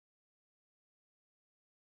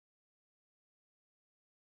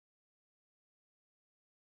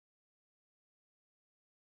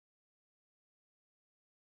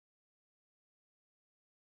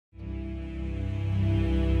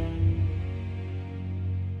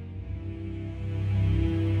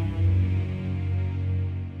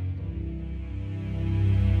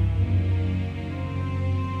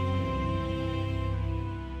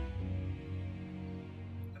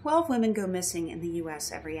12 women go missing in the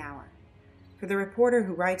U.S. every hour. For the reporter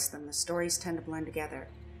who writes them, the stories tend to blend together,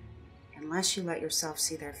 unless you let yourself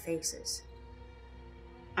see their faces.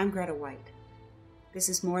 I'm Gretta White. This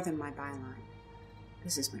is more than my byline.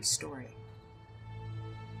 This is my story.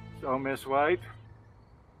 So, Miss White,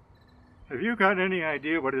 have you got any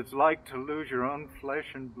idea what it's like to lose your own flesh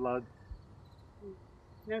and blood?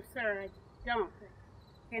 No, sir, I don't.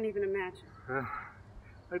 I can't even imagine.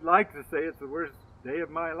 I'd like to say it's the worst day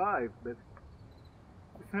of my life, but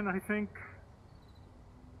then I think...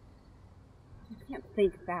 You can't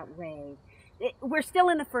think that way. We're still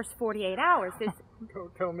in the first 48 hours.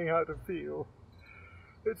 Don't tell me how to feel.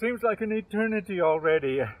 It seems like an eternity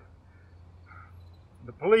already.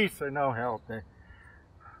 The police are no help.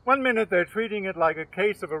 One minute they're treating it like a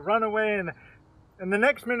case of a runaway, and the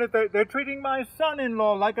next minute they're treating my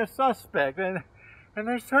son-in-law like a suspect, and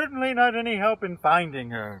there's certainly not any help in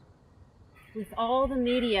finding her. With all the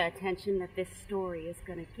media attention that this story is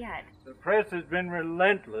going to get. The press has been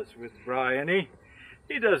relentless with Brian.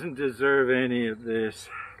 He doesn't deserve any of this.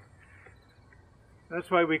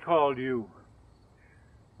 That's why we called you.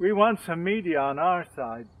 We want some media on our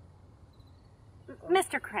side.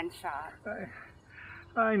 Mr. Crenshaw.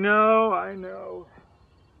 I know.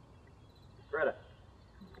 Gretta.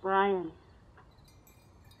 Brian.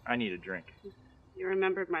 I need a drink. You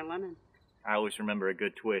remembered my lemon. I always remember a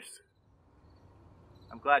good twist.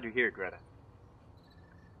 I'm glad you're here, Gretta.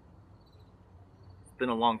 It's been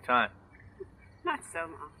a long time. Not so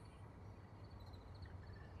long.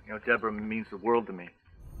 You know, Deborah means the world to me.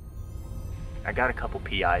 I got a couple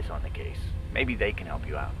PIs on the case. Maybe they can help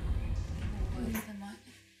you out.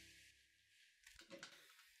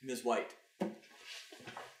 Ms. White.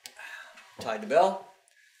 Tied the bell.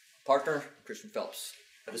 Partner, Christian Phelps.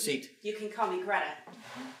 Have a seat. You can call me Greta.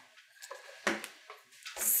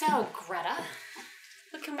 So, Greta,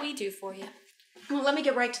 what can we do for you? Well, let me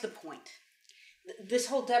get right to the point. This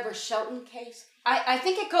whole Deborah Shelton case, I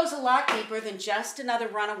think it goes a lot deeper than just another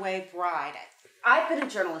runaway bride. I've been a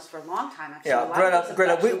journalist for a long time.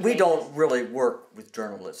 Greta, we don't really work with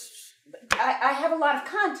journalists. I have a lot of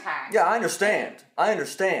contacts. Yeah, I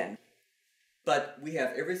understand. But we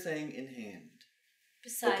have everything in hand.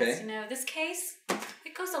 Besides, okay. You know, this case,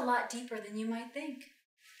 it goes a lot deeper than you might think.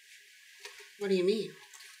 What do you mean?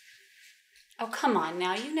 Oh, come on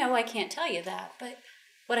now. You know I can't tell you that, but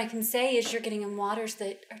what I can say is you're getting in waters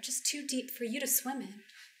that are just too deep for you to swim in.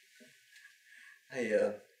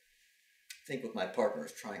 I think what my partner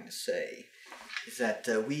is trying to say is that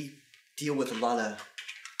we deal with a lot of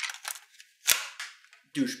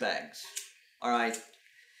douchebags, all right?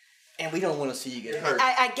 And we don't want to see you get hurt.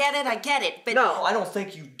 I get it, but... No, I don't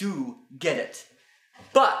think you do get it.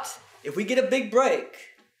 But if we get a big break,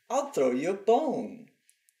 I'll throw you a bone.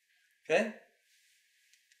 Okay?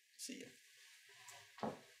 See ya.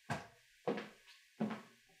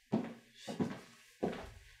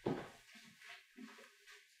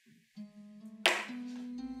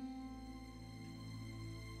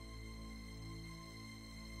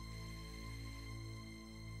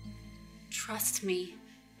 Trust me,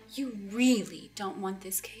 you really don't want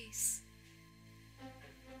this case.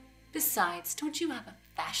 Besides, don't you have a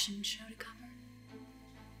fashion show to cover?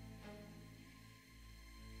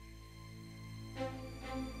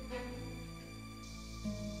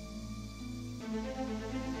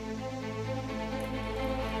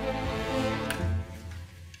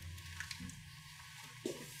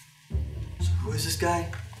 So who is this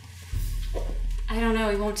guy? I don't know,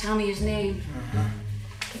 he won't tell me his name.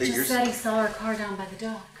 He Figures. just said he saw her car down by the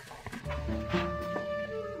dock.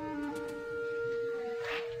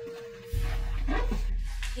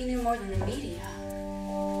 He knew more than the media.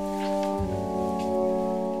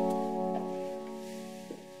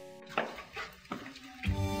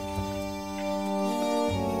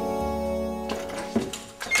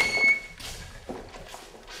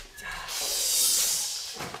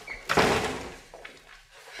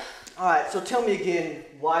 All right, so tell me again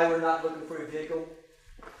why we're not looking for your vehicle.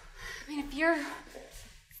 I mean, if you're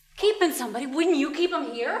keeping somebody, wouldn't you keep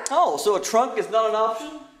them here? Oh, so a trunk is not an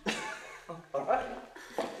option? All right.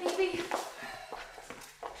 Maybe.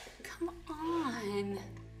 Come on.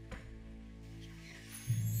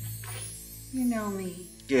 You know me.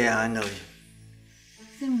 Yeah, I know you.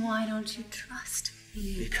 Then why don't you trust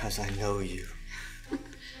me? Because I know you.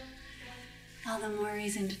 All the more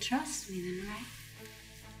reason to trust me then, right?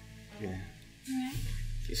 Yeah. Right?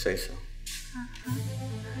 If you say so. Uh-huh.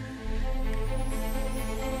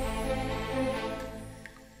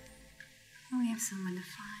 We have someone to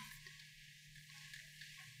find.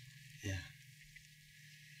 Yeah.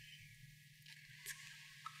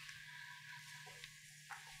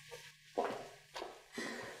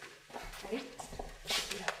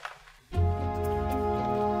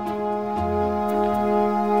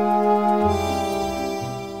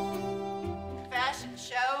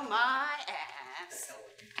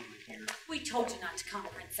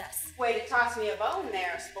 toss me a bone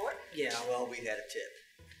there, sport. Yeah, well, we had a tip.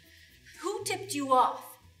 Who tipped you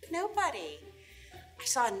off? Nobody. I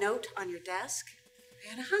saw a note on your desk. I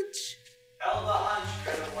had a hunch. Hell of a hunch,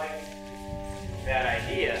 Gretta White. Bad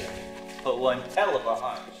idea, but one hell of a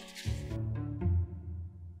hunch.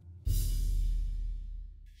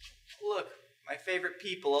 Look, my favorite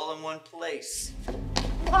people all in one place.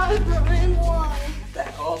 Why, Brian, why?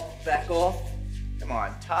 Back off, back off. Come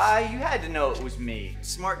on, Ty, you had to know it was me.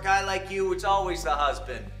 Smart guy like you, it's always the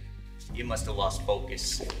husband. You must have lost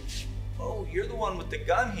focus. Oh, you're the one with the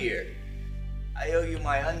gun here. I owe you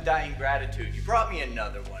my undying gratitude. You brought me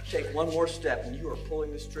another one. Take one more step and you are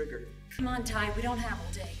pulling this trigger. Come on, Ty, we don't have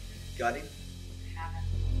all day. Got him? Have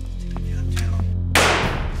Take him downtown.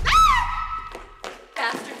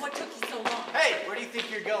 Bastard, what took you so long? Hey, where do you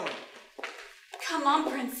think you're going? Come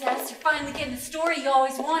on, princess. You're finally getting the story you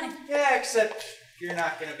always wanted. Yeah, except you're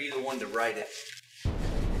not gonna be the one to write it.